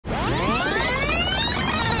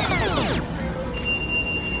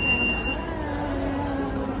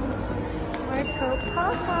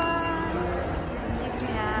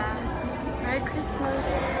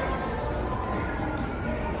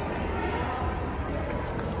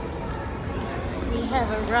have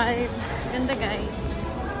arrived. Ganda guys.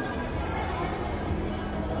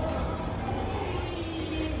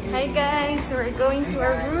 Hi guys, we're going to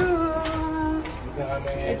our room.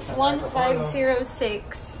 It's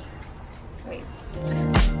 1506. Wait.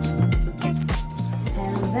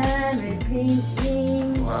 And then we're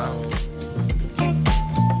painting. Wow.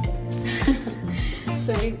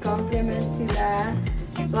 So we compliment sila.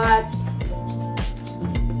 But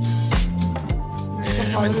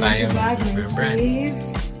naman tayo mag-brands.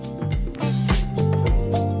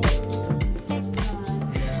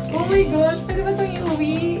 Oh my gosh, pwede ba itong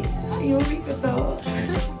iuwi? Iuwi ko to.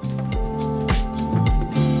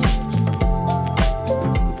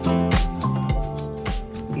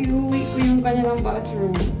 Iuwi ko yung kanilang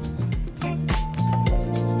bathroom.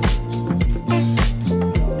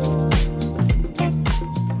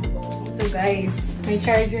 Ito guys, may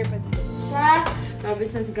charger pa dito sa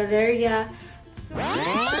Robinson's Galleria.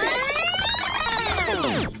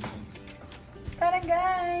 Tara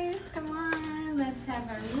guys, come on, let's have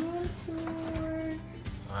a room tour.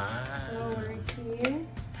 Wow. So we're here.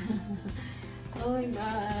 Oh my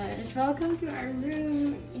gosh, welcome to our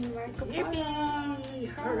room in Marco Polo.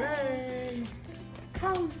 Yippee! Hooray!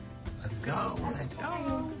 Come. Let's go, let's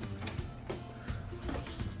go.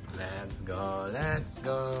 Let's go, let's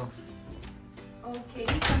go. Okay,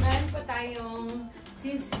 so meron pa tayong,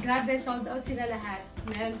 since grabe sold out sila lahat,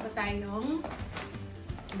 meron pa tayong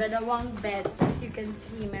dalawang beds. As you can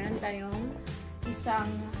see, meron tayong isang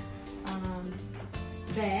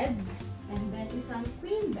bed and then isang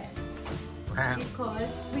queen bed. Wow.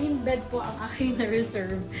 Because queen bed po ang aking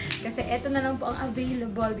na-reserve. Kasi eto na lang po ang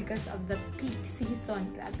available because of the peak season.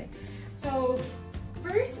 Grabe. So,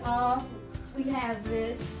 first off, we have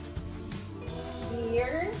this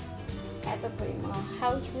here. Ito po yung mga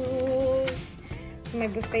house rules. So, may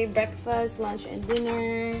buffet breakfast, lunch, and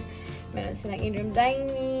dinner. Meron silang in-room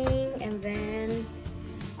dining. And then,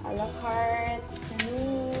 a la carte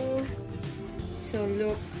menu. So,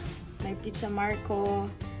 look. May pizza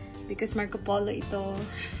Marco. Because Marco Polo ito.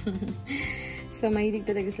 So, mahilig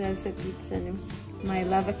talaga sila sa pizza. No? May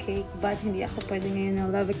lava cake. But, hindi ako pwede ngayon ng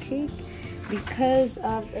lava cake. Because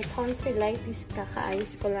of a tonsillitis.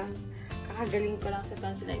 Kaka-ayos ko lang. Kakagaling ko lang sa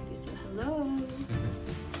tonsillitis. So, hello!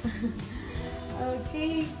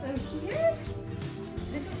 Okay, so here,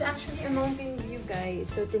 this is actually a mountain view, guys.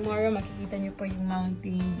 So, tomorrow, makikita nyo po yung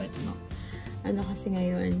mountain. But, no. Ano kasi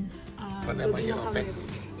ngayon? Pwede mo i-open.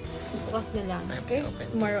 Bukas na lang. Okay?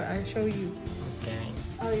 Tomorrow, I'll show you. Okay.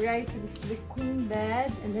 Alright, so this is the queen bed.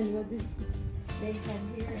 And then, what do they have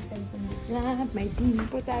here? Aside from this lab, may TV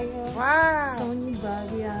po tayo. Wow! Sony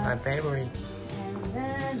Bravia. My favorite. And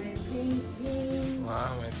then, may painting.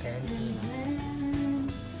 Wow, my painting. And then,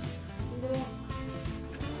 look.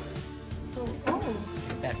 So, oh.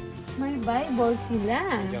 What's that? May Bible sila.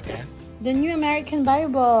 Okay. The New American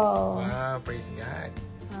Bible. Wow, praise God.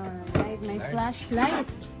 Alright, may flashlight.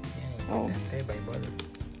 Yeah, Oh. Bible.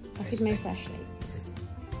 Bakit may flashlight? Yes.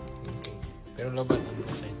 In case. Pero lobat ang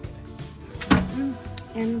flashlight nila.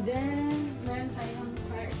 And then, meron tayong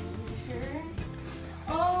fire extinguisher.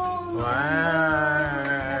 Oh! Wow!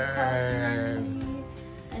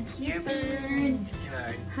 And here, bird.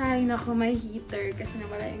 Hi, naku, may heater. Kasi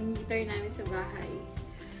nawala yung heater namin sa bahay.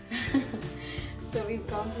 So, we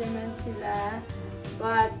compliment sila.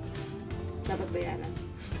 But, dapat bayaran.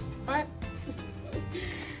 What?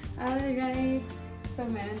 Alright. So,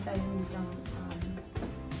 meron tayong isang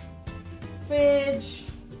fridge.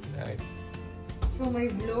 Right. So,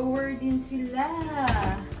 may blower din sila.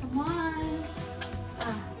 Come on.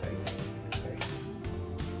 Sorry.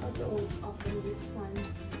 How to open this one?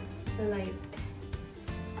 The light.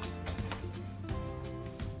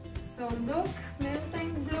 So, look. Meron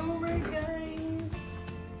tayong blower, guys.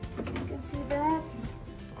 You can see that.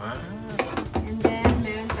 Wow. And then,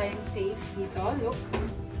 meron tayong safe dito. Look.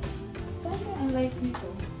 Saan ang light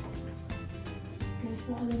nito? Guys,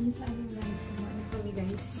 kung alam niyo saan yung light ito. Ano kami,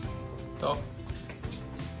 guys? Ito.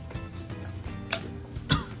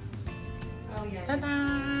 Oh, yeah. Ta-da!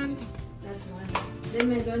 That one.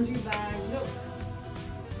 Then, may laundry bag. Look.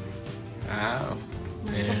 Wow.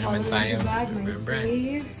 May Meron naman tayo bag, may brands.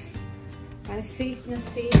 safe. Para safe na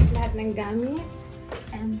safe lahat ng gamit.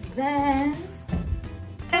 And then,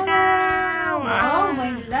 ta-da! Wow,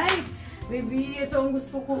 my life! Baby, ito ang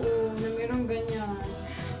gusto ko na mayroong ganyan.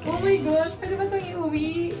 Okay. Oh my gosh, pwede ba itong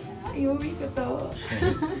iuwi? Iuwi ko to.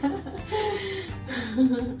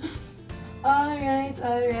 Alright.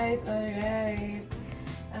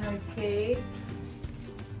 Okay.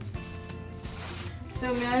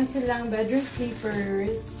 So, meron silang bedroom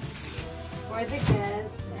sleepers for the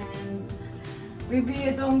guests and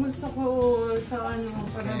Baby, ito ang gusto ko sa ano,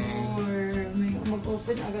 para more. May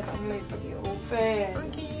mag-open agad ang light pag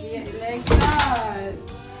i-open. Okay. Yeah, I like that.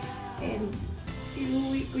 And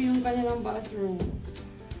iuwi ko yung kanilang bathroom.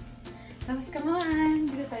 Tapos, come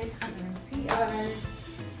on. Dito tayo sa kanilang CR.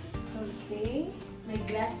 Okay. May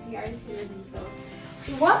glass CR sila dito.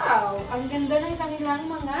 Wow! Ang ganda ng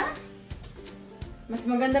kanilang mga... Mas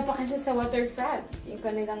maganda pa kasi sa waterfront. Yung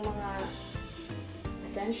kanilang mga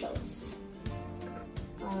essentials.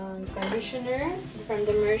 Conditioner from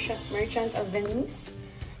the Merchant of Venice.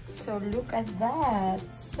 So look at that.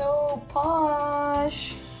 So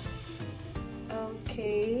posh.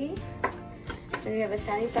 Okay. Then we have a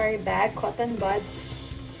sanitary bag, cotton buds.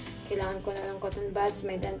 Kailangan ko na ng cotton buds.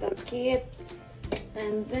 May dental kit.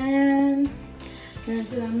 And then, meron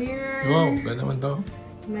silang mirror. Wow, ganda naman to.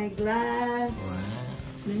 My glass. Wow.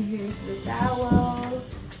 Then here's the towel.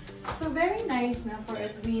 So very nice na for a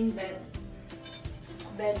twin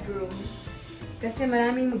bedroom. Kasi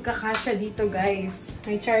maraming magkakasya dito, guys.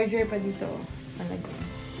 May charger pa dito. Palagay.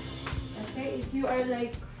 Kasi if you are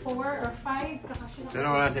like 4 or 5, kakasya na. Pero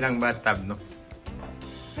wala silang bathtub, no?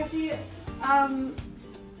 Kasi,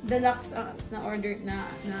 deluxe na order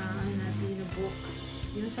na book.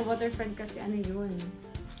 Yung sa waterfront kasi ano yun?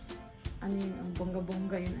 Ano yun? Ang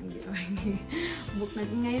bongga-bongga yun ang book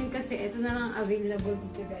natin. Ngayon kasi, ito na lang available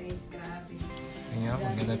dito, guys. Grabe. Kaya,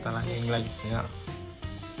 maganda talaga yung lights niya.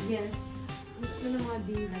 Yes. Ano mga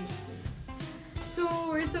dim lights. So,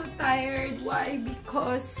 we're so tired. Why?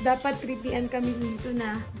 Because dapat 3 PM kami dito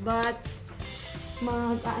na. But,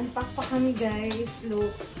 mag-unpack pa kami, guys.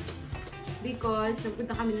 Look. Because,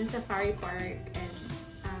 nagpunta kami ng safari park. And,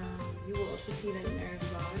 you will also see that in our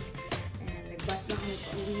vlog. And, nag-bus na kami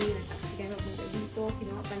pa-uwi. Nag-taxi kami papunta dito.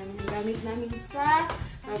 Kinuha pa namin ang gamit namin sa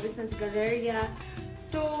Robinson's Galleria.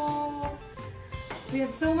 So, we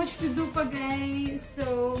have so much to do pa, guys.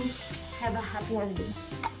 So, have a happy holiday.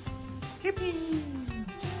 Happy!